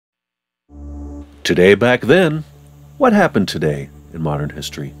Today back then. What happened today in modern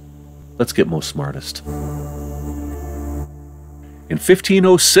history? Let's get most smartest. In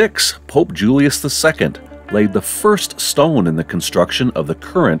 1506, Pope Julius II laid the first stone in the construction of the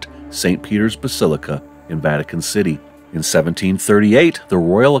current St. Peter's Basilica in Vatican City. In 1738, the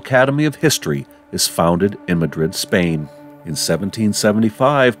Royal Academy of History is founded in Madrid, Spain. In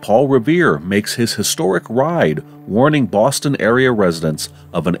 1775, Paul Revere makes his historic ride warning Boston area residents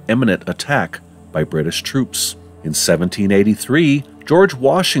of an imminent attack by British troops. In 1783, George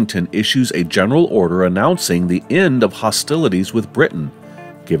Washington issues a general order announcing the end of hostilities with Britain,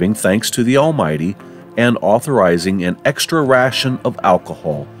 giving thanks to the Almighty, and authorizing an extra ration of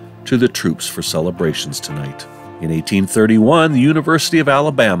alcohol to the troops for celebrations tonight. In 1831, the University of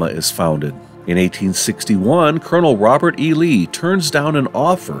Alabama is founded. In 1861, Colonel Robert E. Lee turns down an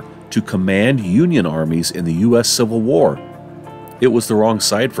offer to command Union armies in the U.S. Civil War. It was the wrong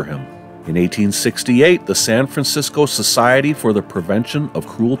side for him. In 1868, the San Francisco Society for the Prevention of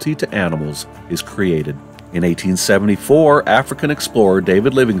Cruelty to Animals is created. In 1874, African explorer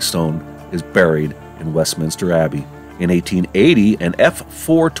David Livingstone is buried in Westminster Abbey. In 1880, an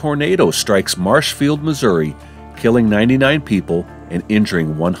F4 tornado strikes Marshfield, Missouri, killing 99 people and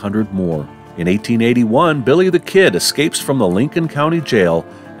injuring 100 more. In 1881, Billy the Kid escapes from the Lincoln County Jail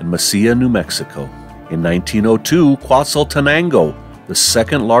in Mesilla, New Mexico. In 1902, Quetzaltenango, the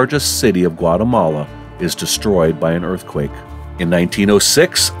second largest city of Guatemala, is destroyed by an earthquake. In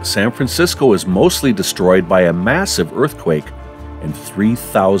 1906, San Francisco is mostly destroyed by a massive earthquake, and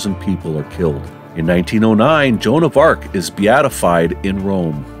 3,000 people are killed. In 1909, Joan of Arc is beatified in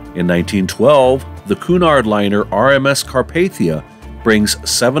Rome. In 1912, the Cunard liner RMS Carpathia brings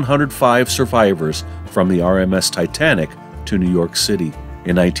 705 survivors from the RMS Titanic to New York City.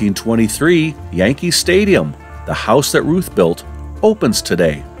 In 1923, Yankee Stadium, the house that Ruth built, opens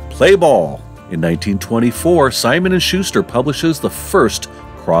today. Play ball! In 1924, Simon & Schuster publishes the first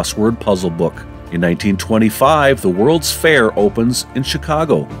crossword puzzle book. In 1925, the World's Fair opens in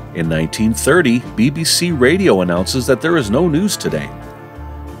Chicago. In 1930, BBC Radio announces that there is no news today.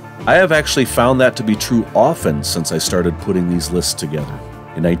 I have actually found that to be true often since I started putting these lists together.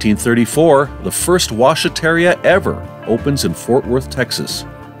 In 1934, the first washateria ever opens in Fort Worth, Texas.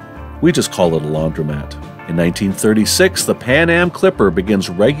 We just call it a laundromat. In 1936, the Pan Am Clipper begins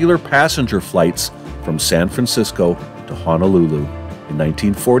regular passenger flights from San Francisco to Honolulu. In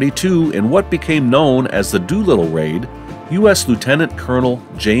 1942, in what became known as the Doolittle Raid, U.S. Lieutenant Colonel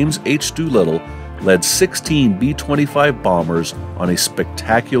James H. Doolittle led 16 B-25 bombers on a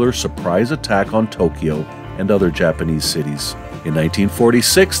spectacular surprise attack on Tokyo and other Japanese cities. In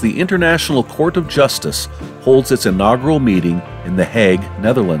 1946, the International Court of Justice holds its inaugural meeting in The Hague,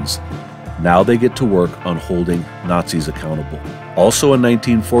 Netherlands. Now they get to work on holding Nazis accountable. Also in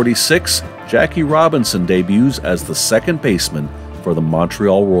 1946, Jackie Robinson debuts as the second baseman for the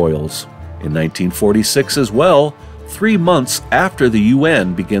Montreal Royals. In 1946 as well, 3 months after the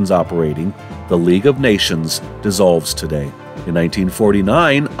UN begins operating, the League of Nations dissolves today. In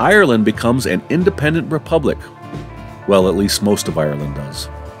 1949, Ireland becomes an independent republic. Well, at least most of Ireland does.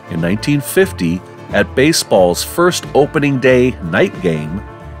 In 1950, at baseball's first opening day night game,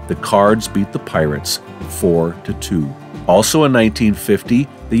 the Cards beat the Pirates 4-2. Also in 1950,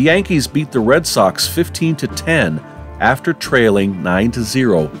 the Yankees beat the Red Sox 15-10 after trailing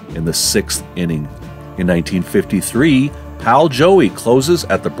 9-0 in the 6th inning. In 1953, Pal Joey closes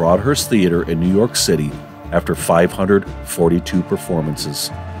at the Broadhurst Theater in New York City after 542 performances.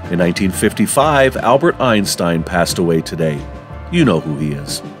 In 1955, Albert Einstein passed away today. You know who he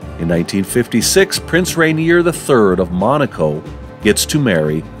is. In 1956, Prince Rainier III of Monaco gets to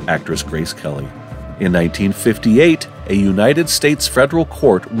marry actress Grace Kelly. In 1958, a United States federal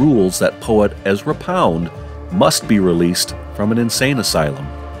court rules that poet Ezra Pound must be released from an insane asylum.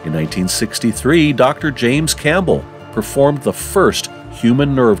 In 1963, Dr. James Campbell performed the first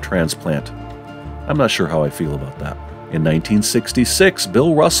human nerve transplant. I'm not sure how I feel about that. In 1966,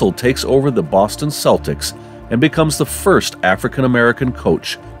 Bill Russell takes over the Boston Celtics and becomes the first African-American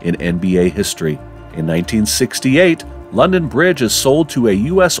coach in NBA history. In 1968, London Bridge is sold to a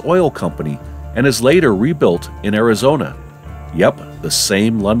U.S. oil company and is later rebuilt in Arizona. Yep, the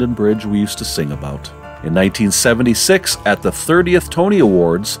same London Bridge we used to sing about. In 1976, at the 30th Tony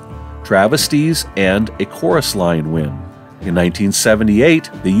Awards, Travesties and A Chorus Line win. In 1978,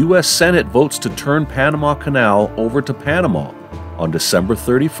 the U.S. Senate votes to turn Panama Canal over to Panama on December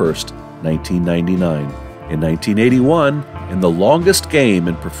 31st, 1999. In 1981, in the longest game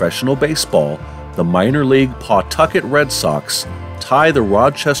in professional baseball, the minor league Pawtucket Red Sox tie the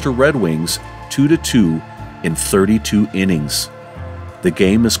Rochester Red Wings 2-2 in 32 innings. The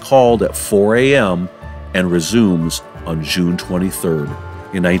game is called at 4 a.m. and resumes on June 23rd.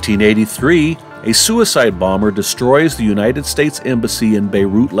 In 1983, a suicide bomber destroys the United States Embassy in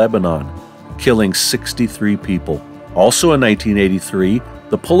Beirut, Lebanon, killing 63 people. Also in 1983,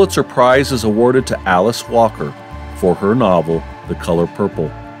 the Pulitzer Prize is awarded to Alice Walker for her novel, The Color Purple.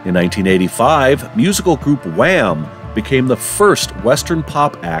 In 1985, musical group Wham! Became the first Western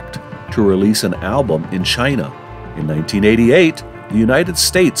pop act to release an album in China. In 1988, the United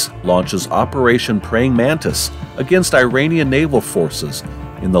States launches Operation Praying Mantis against Iranian naval forces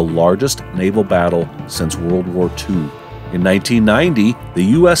in the largest naval battle since World War II. In 1990, the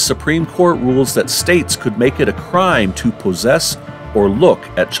U.S. Supreme Court rules that states could make it a crime to possess or look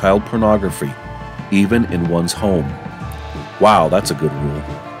at child pornography, even in one's home. Wow, that's a good rule.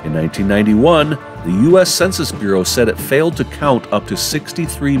 In 1991, the U.S. Census Bureau said it failed to count up to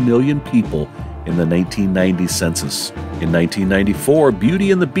 63 million people in the 1990 census. In 1994,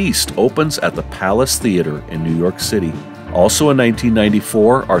 Beauty and the Beast opens at the Palace Theater in New York City. Also in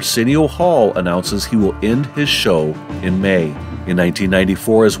 1994, Arsenio Hall announces he will end his show in May. In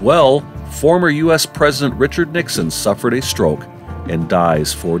 1994 as well, former U.S. President Richard Nixon suffered a stroke and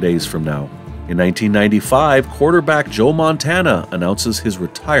dies 4 days from now. In 1995, quarterback Joe Montana announces his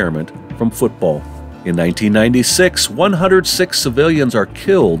retirement from football. In 1996, 106 civilians are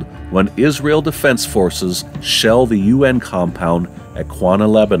killed when Israel Defense Forces shell the UN compound at Qana,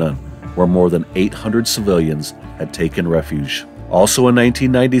 Lebanon, where more than 800 civilians had taken refuge. Also in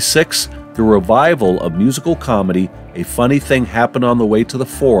 1996, the revival of musical comedy A Funny Thing Happened on the Way to the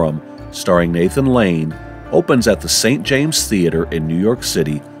Forum, starring Nathan Lane, opens at the St. James Theater in New York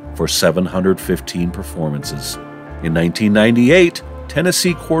City for 715 performances. In 1998,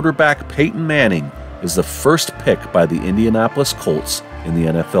 Tennessee quarterback Peyton Manning is the first pick by the Indianapolis Colts in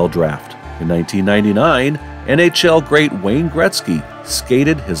the NFL Draft. In 1999, NHL great Wayne Gretzky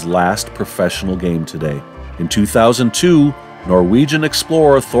skated his last professional game today. In 2002, Norwegian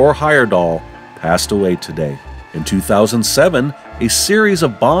explorer Thor Heyerdahl passed away today. In 2007, a series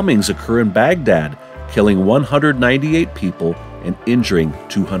of bombings occur in Baghdad, killing 198 people and injuring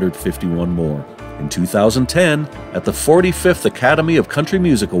 251 more. In 2010, at the 45th Academy of Country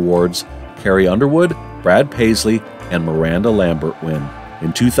Music Awards, Carrie Underwood, Brad Paisley, and Miranda Lambert win.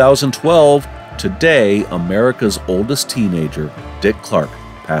 In 2012, today, America's oldest teenager, Dick Clark,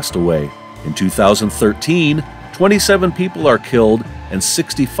 passed away. In 2013, 27 people are killed and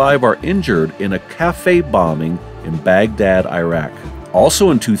 65 are injured in a cafe bombing in Baghdad, Iraq. Also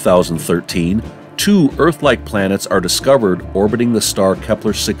in 2013, 2 Earth-like planets are discovered orbiting the star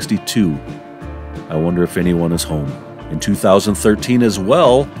Kepler-62. I wonder if anyone is home. In 2013 as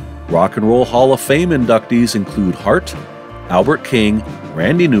well, Rock and Roll Hall of Fame inductees include Hart, Albert King,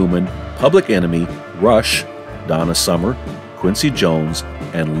 Randy Newman, Public Enemy, Rush, Donna Summer, Quincy Jones,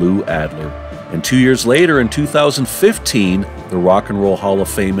 and Lou Adler. And 2 years later, in 2015, the Rock and Roll Hall of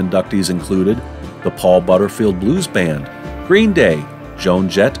Fame inductees included the Paul Butterfield Blues Band, Green Day, Joan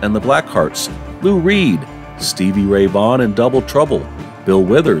Jett and the Blackhearts, Lou Reed, Stevie Ray Vaughan and Double Trouble, Bill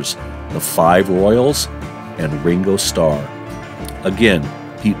Withers, the Five Royals, and Ringo Starr. Again,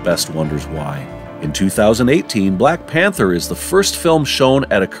 Pete Best wonders why. In 2018, Black Panther is the first film shown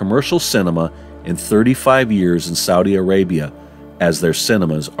at a commercial cinema in 35 years in Saudi Arabia, as their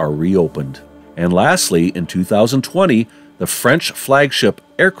cinemas are reopened. And lastly, in 2020, the French flagship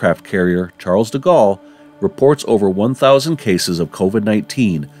aircraft carrier Charles de Gaulle reports over 1,000 cases of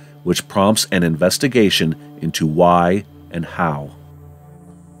COVID-19, which prompts an investigation into why and how.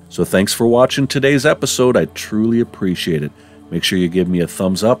 So thanks for watching today's episode. I truly appreciate it. Make sure you give me a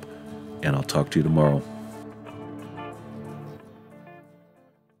thumbs up, and I'll talk to you tomorrow.